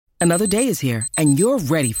Another day is here, and you're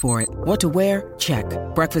ready for it. What to wear? Check.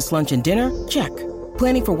 Breakfast, lunch, and dinner? Check.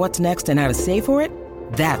 Planning for what's next and how to save for it?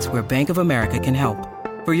 That's where Bank of America can help.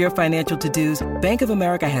 For your financial to-dos, Bank of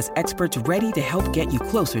America has experts ready to help get you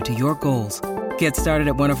closer to your goals. Get started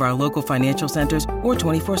at one of our local financial centers or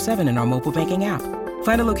 24/7 in our mobile banking app.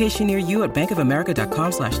 Find a location near you at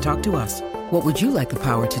bankofamerica.com/talktous. What would you like the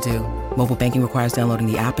power to do? Mobile banking requires downloading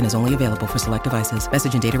the app and is only available for select devices.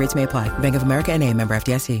 Message and data rates may apply. Bank of America N.A., member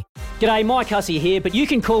FDIC. G'day, Mike Hussey here, but you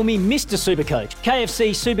can call me Mr. Supercoach. KFC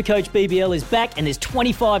Supercoach BBL is back and there's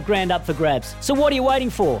 25 grand up for grabs. So what are you waiting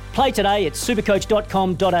for? Play today at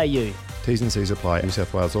supercoach.com.au. T's and C's apply. New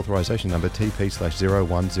South Wales authorisation number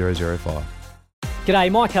TP/01005.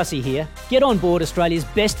 G'day, Mike Hussey here. Get on board Australia's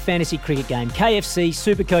best fantasy cricket game, KFC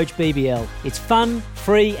Supercoach BBL. It's fun,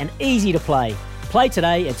 free and easy to play. Play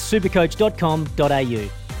today at supercoach.com.au.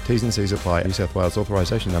 T's and C's apply. New South Wales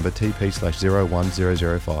authorisation number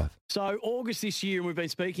TP/01005. So August this year, and we've been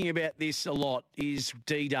speaking about this a lot, is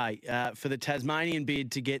D-Day for the Tasmanian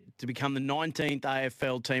bid to become the 19th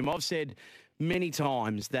AFL team. I've said many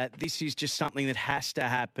times that this is just something that has to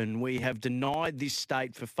happen. We have denied this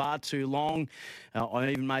state for far too long. I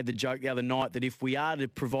even made the joke the other night that if we are to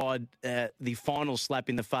provide the final slap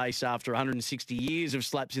in the face after 160 years of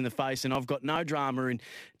slaps in the face, and I've got no drama in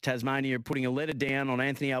Tasmania putting a letter down on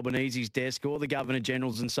Anthony Albanese's desk or the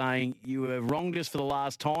Governor-General's and saying, you have wronged us for the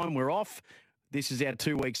last time, we're off. This is our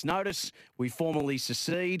 2 weeks' notice. We formally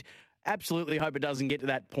secede. Absolutely hope it doesn't get to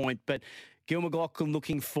that point, but Gil McLachlan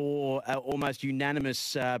looking for an almost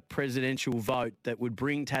unanimous presidential vote that would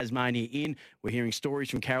bring Tasmania in. We're hearing stories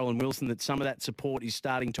from Carolyn Wilson that some of that support is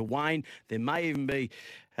starting to wane. There may even be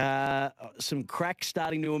some cracks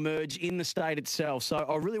starting to emerge in the state itself. So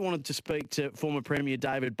I really wanted to speak to former Premier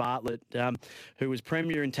David Bartlett, who was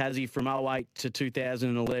Premier in Tassie from 2008 to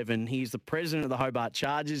 2011. He's the president of the Hobart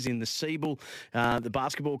Chargers in the Siebel, the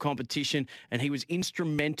basketball competition, and he was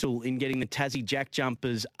instrumental in getting the Tassie Jack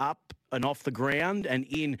Jumpers up and off the ground and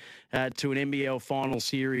in to an NBL final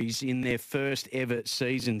series in their first ever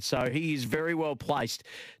season. So he is very well placed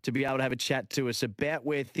to be able to have a chat to us about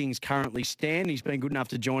where things currently stand. He's been good enough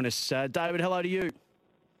to join us. David, hello to you.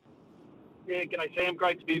 Yeah, g'day Sam,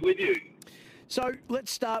 great to be with you. So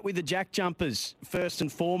let's start with the Jack Jumpers first and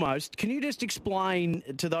foremost. Can you just explain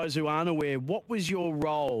to those who aren't aware, what was your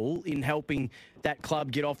role in helping that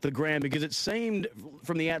club get off the ground? Because it seemed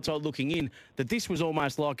from the outside looking in that this was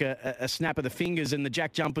almost like a snap of the fingers and the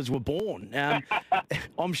Jack Jumpers were born.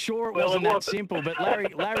 I'm sure it wasn't that simple, but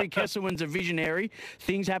Larry Kesselman's a visionary.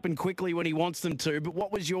 Things happen quickly when he wants them to. But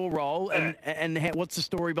what was your role and what's the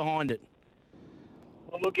story behind it?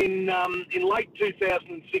 Well, look, in late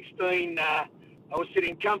 2016, I was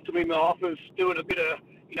sitting comfortably in my office doing a bit of,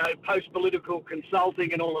 post-political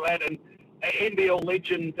consulting and all of that, and NBL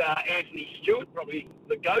legend Anthony Stewart, probably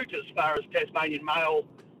the GOAT as far as Tasmanian male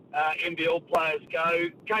NBL players go,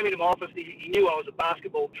 came into my office. He knew I was a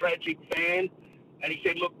basketball tragic fan, and he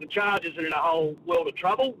said, look, the Chargers are in a whole world of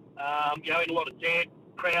trouble, in a lot of debt,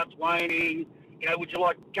 crowds waning, would you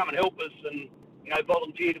like to come and help us and,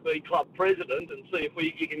 volunteer to be club president and see if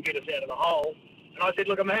you can get us out of the hole? And I said,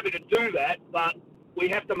 look, I'm happy to do that, but we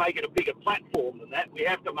have to make it a bigger platform than that. We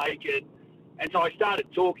have to make it. And so I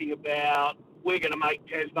started talking about we're going to make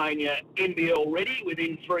Tasmania NBL ready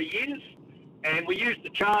within 3 years. And we used the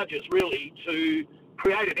Chargers really to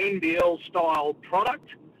create an NBL style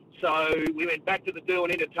product. So we went back to the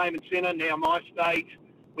Derwent Entertainment Centre, now my state.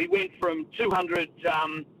 We went from 200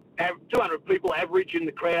 people average in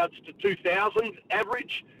the crowds to 2,000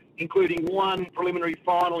 average, including one preliminary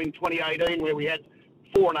final in 2018 where we had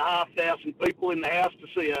 4,500 people in the house to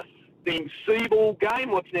see a then Siebel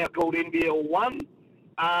game, what's now called NBL 1.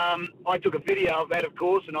 I took a video of that, of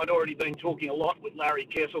course, and I'd already been talking a lot with Larry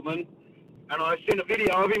Kesselman. And I sent a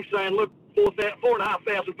video of him saying, look,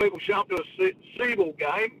 4,500 people show up to a Siebel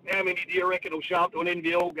game. How many do you reckon will show up to an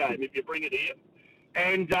NBL game if you bring it here?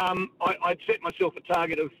 And I'd set myself a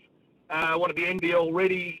target of I want to be NBL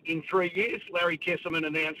ready in 3 years. Larry Kesselman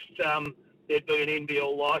announced there'd be an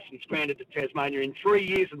NBL licence granted to Tasmania in 3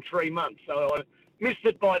 years and 3 months. So I missed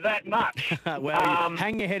it by that much. Well,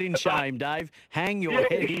 hang your head in shame, Dave. Hang your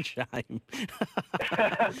head in shame.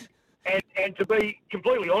 and to be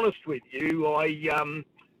completely honest with you, I,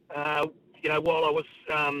 while I was,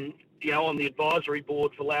 on the advisory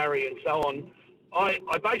board for Larry and so on,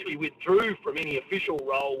 I basically withdrew from any official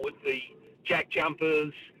role with the Jack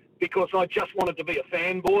Jumpers because I just wanted to be a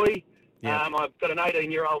fanboy. Yeah. I've got an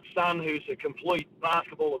 18-year-old son who's a complete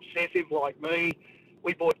basketball obsessive like me.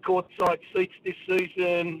 We bought courtside seats this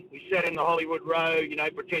season. We sat in the Hollywood Row,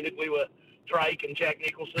 pretended we were Drake and Jack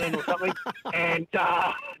Nicholson or something. And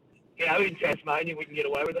in Tasmania we can get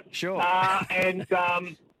away with it. Sure. And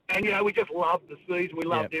we just loved the season. We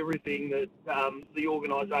loved everything that the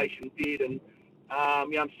organisation did, and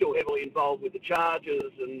I'm still heavily involved with the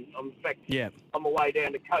Chargers, and in fact, I'm away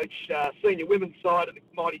down to coach senior women's side of the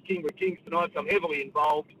mighty Kingwood Kings tonight, so I'm heavily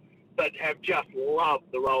involved, but have just loved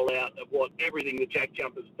the rollout of everything the Jack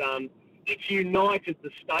Jumpers done. It's united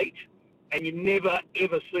the state, and you never,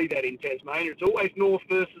 ever see that in Tasmania. It's always north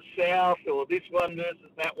versus south, or this one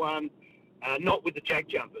versus that one, not with the Jack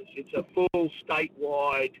Jumpers. It's a full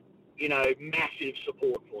statewide, massive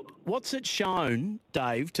support for them. What's it shown,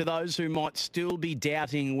 Dave, to those who might still be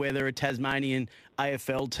doubting whether a Tasmanian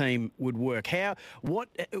AFL team would work?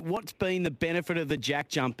 What's been the benefit of the Jack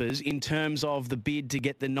Jumpers in terms of the bid to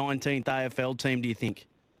get the 19th AFL team, do you think?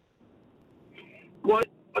 Well,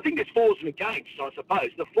 I think there's fors and against, I suppose.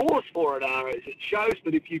 The fors for it is it shows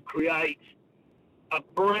that if you create a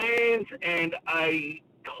brand and a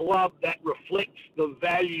club that reflects the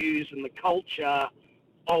values and the culture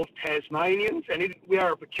of Tasmanians, and we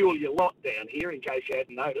are a peculiar lot down here, in case you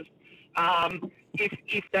hadn't noticed,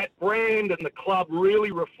 if that brand and the club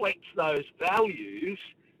really reflects those values,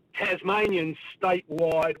 Tasmanians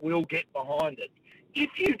statewide will get behind it.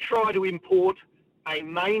 If you try to import a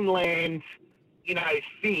mainland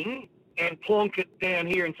thing and plonk it down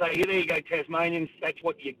here and say, there you go, Tasmanians, that's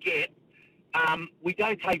what you get, we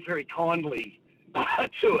don't take very kindly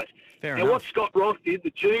to it. Fair now, enough. what Scott Roth did, the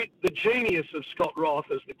genius of Scott Roth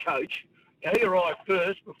as the coach, he arrived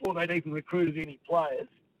first before they'd even recruited any players,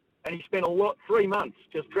 and he spent 3 months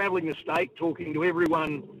just travelling the state, talking to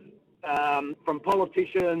everyone from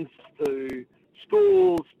politicians to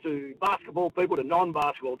schools to basketball people to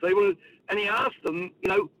non-basketball people, and he asked them,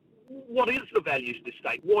 what is the values of this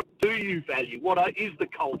state? What do you value? What is the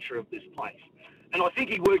culture of this place? And I think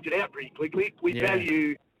he worked it out pretty quickly. We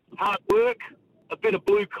value hard work, a bit of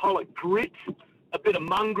blue-collar grit, a bit of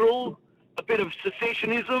mongrel, a bit of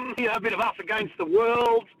secessionism, a bit of us against the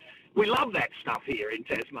world. We love that stuff here in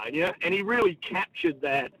Tasmania, and he really captured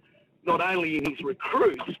that not only in his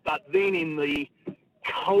recruits, but then in the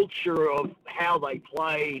culture of how they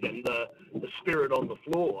played and the spirit on the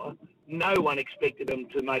floor. No one expected them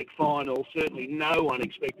to make final. Certainly no one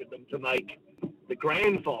expected them to make the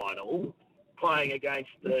grand final, playing against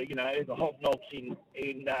the hobnobs in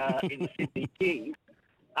the Sydney Kings.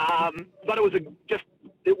 But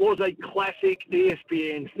it was a classic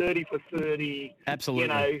ESPN 30 for 30.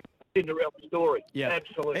 Absolutely. Cinderella story. Yeah.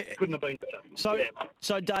 Absolutely. Couldn't have been better.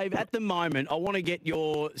 So Dave, at the moment, I want to get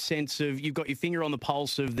your sense of, you've got your finger on the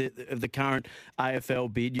pulse of the current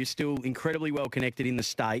AFL bid. You're still incredibly well connected in the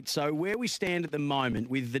state. So where we stand at the moment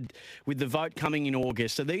with the vote coming in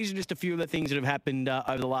August. So these are just a few of the things that have happened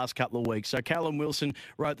over the last couple of weeks. So Callum Wilson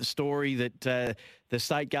wrote the story that the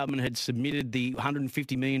state government had submitted the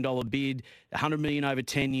 $150 million bid, $100 million over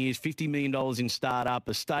 10 years, $50 million in startup,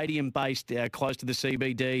 a stadium based close to the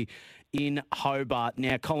CBD in Hobart.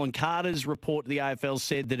 Now, Colin Carter's report to the AFL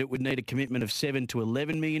said that it would need a commitment of $7 to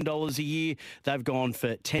 $11 million a year. They've gone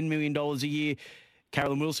for $10 million a year.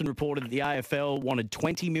 Carolyn Wilson reported that the AFL wanted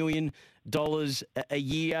 $20 million a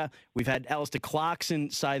year. We've had Alistair Clarkson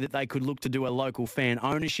say that they could look to do a local fan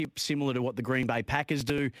ownership, similar to what the Green Bay Packers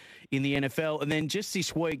do in the NFL. And then just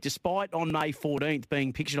this week, despite on May 14th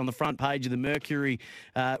being pictured on the front page of the Mercury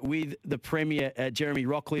with the Premier Jeremy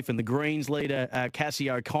Rockcliffe and the Greens leader Cassie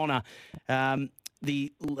O'Connor,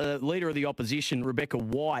 the leader of the opposition, Rebecca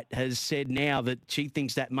White, has said now that she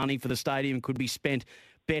thinks that money for the stadium could be spent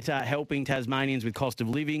better helping Tasmanians with cost of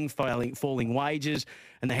living, falling wages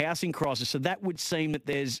and the housing crisis. So that would seem that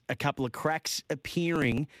there's a couple of cracks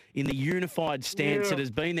appearing in the unified stance that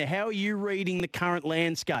has been there. How are you reading the current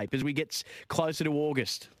landscape as we get closer to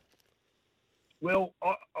August? Well,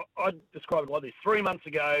 I describe it like this. 3 months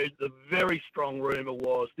ago, the very strong rumour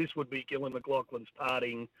was this would be Gillan McLaughlin's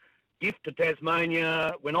parting gift to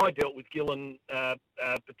Tasmania. When I dealt with Gillan,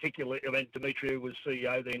 particularly, Demetria was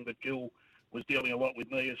CEO then, but Gil was dealing a lot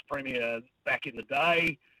with me as Premier back in the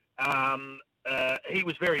day. He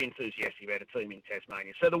was very enthusiastic about a team in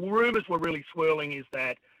Tasmania. So the rumours were really swirling is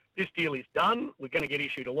that this deal is done. We're going to get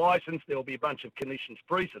issued a licence. There'll be a bunch of conditions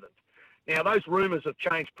precedent. Now, those rumours have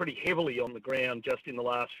changed pretty heavily on the ground just in the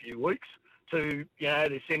last few weeks to, they're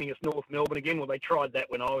sending us North Melbourne again. Well, they tried that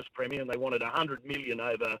when I was Premier, and they wanted $100 million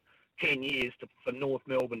over 10 years for North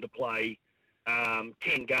Melbourne to play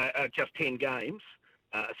just 10 games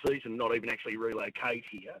a season, not even actually relocate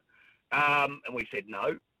here. And we said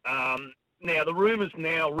no. Now, the rumours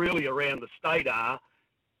now really around the state are,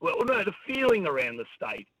 the feeling around the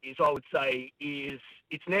state is, I would say, is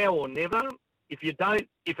it's now or never. If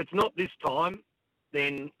it's not this time,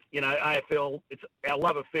 then AFL, our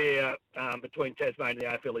love affair between Tasmania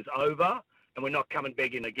and the AFL is over, and we're not coming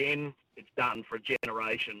begging again. It's done for a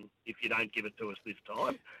generation if you don't give it to us this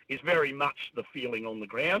time, is very much the feeling on the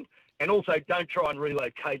ground. And also, don't try and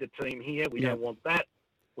relocate a team here. We don't want that.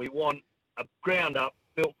 We want a ground up,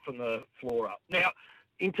 built from the floor up. Now,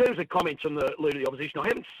 in terms of comments from the Leader of the Opposition, I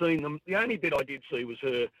haven't seen them. The only bit I did see was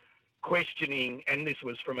her questioning, and this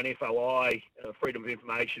was from an FOI, Freedom of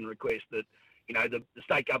Information request, that the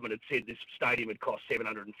state government had said this stadium had cost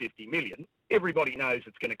 $750 million. Everybody knows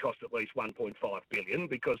it's going to cost at least $1.5 billion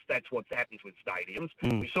because that's what happens with stadiums.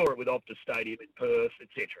 We saw it with Optus Stadium in Perth,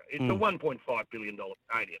 etc. It's a $1.5 billion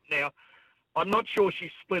stadium. Now, I'm not sure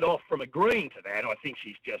she's split off from agreeing to that. I think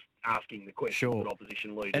she's just asking the question that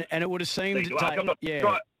opposition leaders. And it would have seemed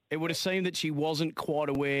it would have seemed that she wasn't quite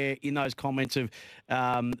aware in those comments of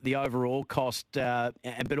the overall cost,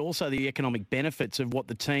 but also the economic benefits of what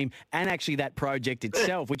the team and actually that project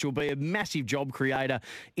itself, which will be a massive job creator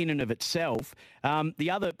in and of itself. The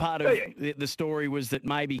other part of the story was that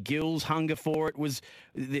maybe Gill's hunger for it was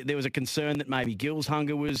there was a concern that maybe Gill's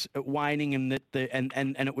hunger was waning, and that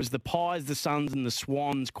and it was the Pies, the Suns, and the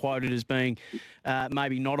Swans quoted as being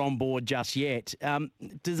maybe not on board just yet.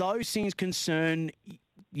 Do those things concern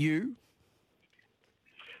you?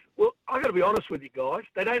 Well, I've got to be honest with you guys.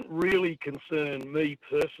 They don't really concern me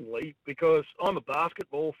personally because I'm a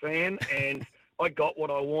basketball fan and I got what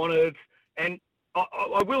I wanted. And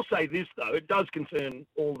I will say this, though. It does concern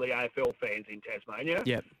all the AFL fans in Tasmania.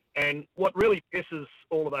 Yep. And what really pisses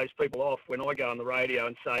all of those people off when I go on the radio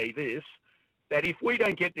and say this, that if we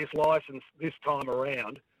don't get this licence this time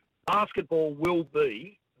around, basketball will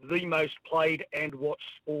be the most played and watched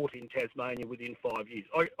sport in Tasmania within 5 years.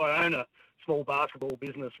 I own a small basketball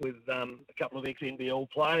business with a couple of ex-NBL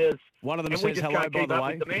players. One of them says hello, by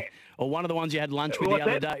the way. Or one of the ones you had lunch with the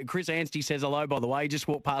other day. Chris Anstey says hello, by the way. He just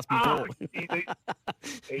walked past before.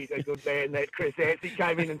 He's a good man, that Chris Anstey.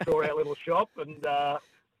 Came in and saw our little shop and,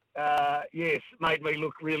 yes, made me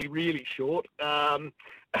look really, really short.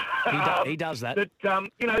 He does that. But,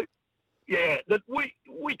 that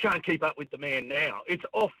we can't keep up with demand now. It's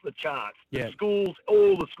off the charts. Yeah. The schools,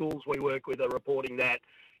 all the schools we work with are reporting that.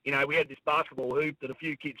 We had this basketball hoop that a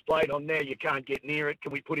few kids played on. Now you can't get near it.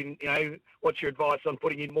 Can we put in, what's your advice on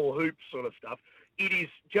putting in more hoops sort of stuff? It is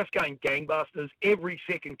just going gangbusters. Every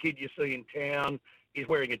second kid you see in town is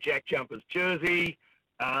wearing a Jack Jumpers jersey.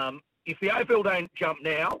 If the AFL don't jump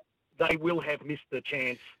now, they will have missed the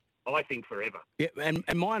chance, I think, forever. Yeah, and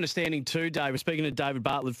my understanding too, Dave, we're speaking to David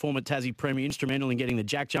Bartlett, former Tassie Premier, instrumental in getting the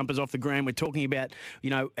Jack Jumpers off the ground. We're talking about,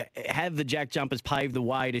 have the Jack Jumpers paved the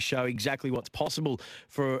way to show exactly what's possible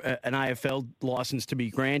for an AFL licence to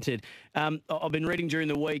be granted. I've been reading during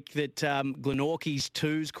the week that Glenorchy's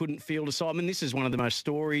twos couldn't field a side. I mean, this is one of the most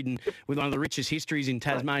storied and with one of the richest histories in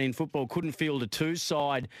Tasmanian football, couldn't field a twos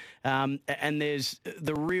side. And there's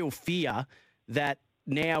the real fear that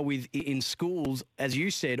now in schools, as you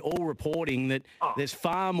said, all reporting that there's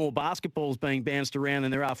far more basketballs being bounced around than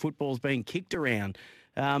there are footballs being kicked around.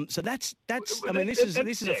 So that's. I mean, this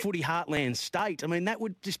is a footy heartland state. I mean, that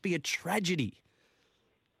would just be a tragedy.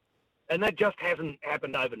 And that just hasn't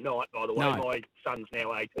happened overnight, by the way. No. My son's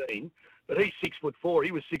now 18, but he's 6'4".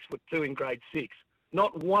 He was 6'2" in grade 6.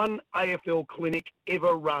 Not one AFL clinic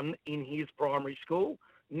ever run in his primary school.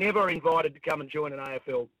 Never invited to come and join an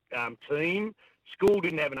AFL team. School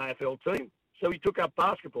didn't have an AFL team, so he took up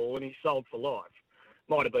basketball and he sold for life.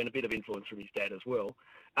 Might have been a bit of influence from his dad as well.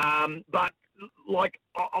 But,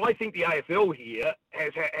 I think the AFL here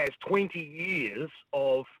has 20 years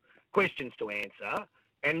of questions to answer,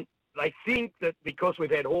 and they think that because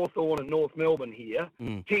we've had Hawthorn and North Melbourne here,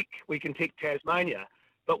 we can tick Tasmania.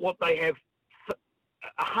 But what they have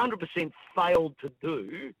 100% failed to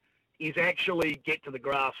do is actually get to the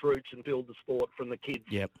grassroots and build the sport from the kids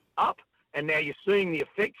up. And now you're seeing the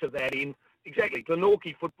effects of that in, exactly,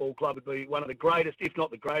 Glenorchy Football Club would be one of the greatest, if not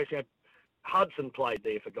the greatest. Hudson played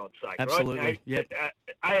there, for God's sake. Absolutely, right?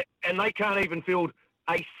 yeah. And they can't even field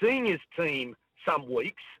a seniors team some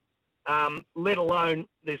weeks, let alone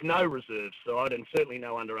there's no reserve side and certainly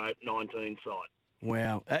no under-19 side.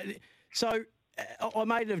 Wow. So I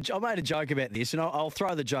made a joke about this, and I'll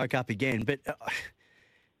throw the joke up again, but...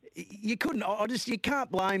 You couldn't. You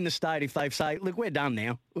can't blame the state if they say, "Look, we're done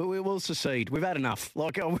now. We'll secede. We've had enough.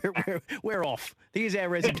 We're off. Here's our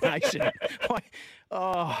resignation."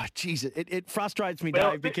 Jeez, it frustrates me,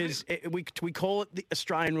 Dave, because we call it the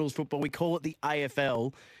Australian rules football. We call it the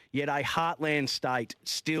AFL. Yet a heartland state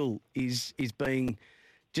still is being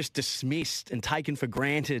just dismissed and taken for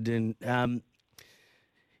granted. And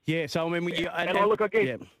So I mean,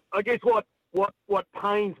 I guess what what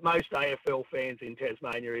pains most AFL fans in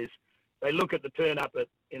Tasmania is they look at the turn up at,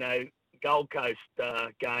 Gold Coast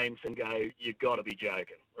games and go, you've got to be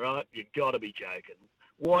joking, right? You've got to be joking.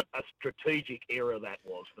 What a strategic error that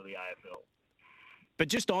was for the AFL. But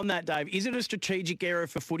just on that, Dave, is it a strategic error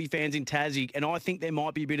for footy fans in Tassie? And I think there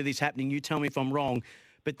might be a bit of this happening. You tell me if I'm wrong.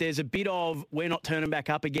 But there's a bit of we're not turning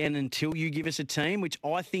back up again until you give us a team, which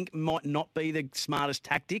I think might not be the smartest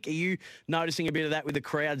tactic. Are you noticing a bit of that with the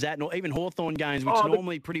crowds at, or even Hawthorn games, which are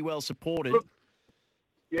normally pretty well supported? Look,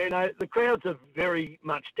 the crowds are very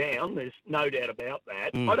much down. There's no doubt about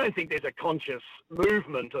that. I don't think there's a conscious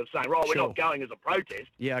movement of saying, we're not going as a protest.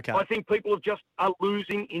 Yeah, okay. I think people are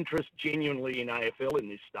losing interest genuinely in AFL in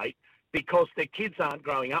this state because their kids aren't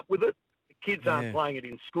growing up with it. The kids aren't playing it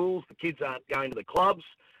in schools. The kids aren't going to the clubs.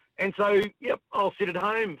 And so, I'll sit at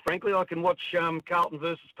home. Frankly, I can watch Carlton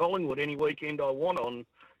versus Collingwood any weekend I want on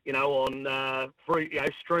free,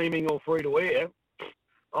 streaming or free to air.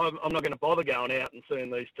 I'm not going to bother going out and seeing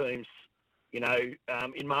these teams, in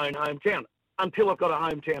my own hometown until I've got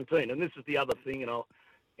a hometown team. And this is the other thing, and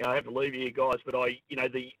I have to leave you guys, but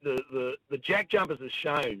the Jack Jumpers has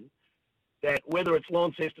shown that whether it's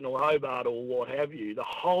Launceston or Hobart or what have you, the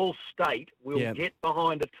whole state will get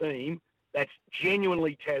behind a team that's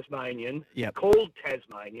genuinely Tasmanian, called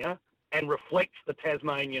Tasmania, and reflects the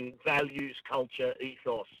Tasmanian values, culture,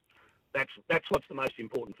 ethos. That's what's the most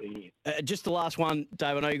important thing here. Just the last one,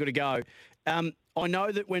 Dave, I know you've got to go. I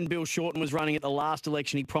know that when Bill Shorten was running at the last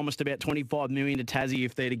election, he promised about $25 million to Tassie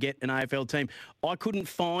if they're to get an AFL team. I couldn't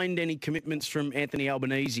find any commitments from Anthony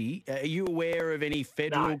Albanese. Are you aware of any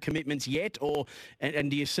federal commitments yet,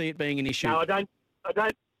 and do you see it being an issue? No,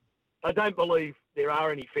 I don't believe there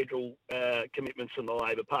are any federal commitments from the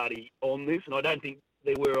Labor Party on this, and I don't think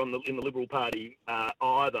there were in the Liberal Party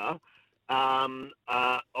either.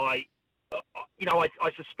 I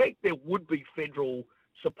suspect there would be federal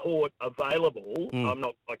support available.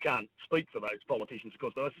 I can't speak for those politicians, of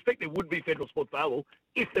course, but I suspect there would be federal support available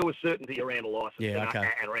if there was certainty around a licence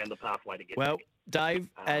and around the pathway to get there. Well, Dave,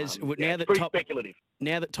 speculative.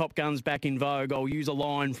 Now that Top Gun's back in vogue, I'll use a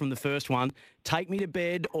line from the first one: "Take me to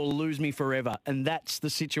bed or lose me forever," and that's the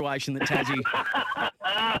situation that Tassie.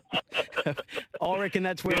 I reckon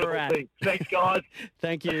that's where we're at. Thanks, guys.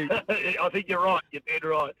 Thank you. I think you're right. You're dead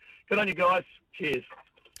right. Good on you guys. Cheers.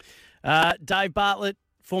 Dave Bartlett,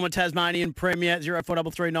 former Tasmanian Premier,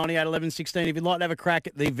 0433 98 11 16. If you'd like to have a crack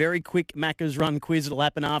at the very quick Macca's Run quiz, it'll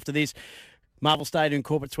happen after this. Marvel Stadium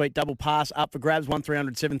Corporate Suite double pass up for grabs,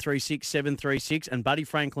 1300 736 736. And Buddy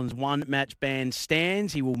Franklin's one-match ban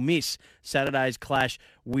stands. He will miss Saturday's clash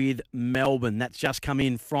with Melbourne. That's just come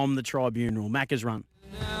in from the Tribunal. Macca's Run.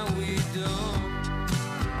 Now we don't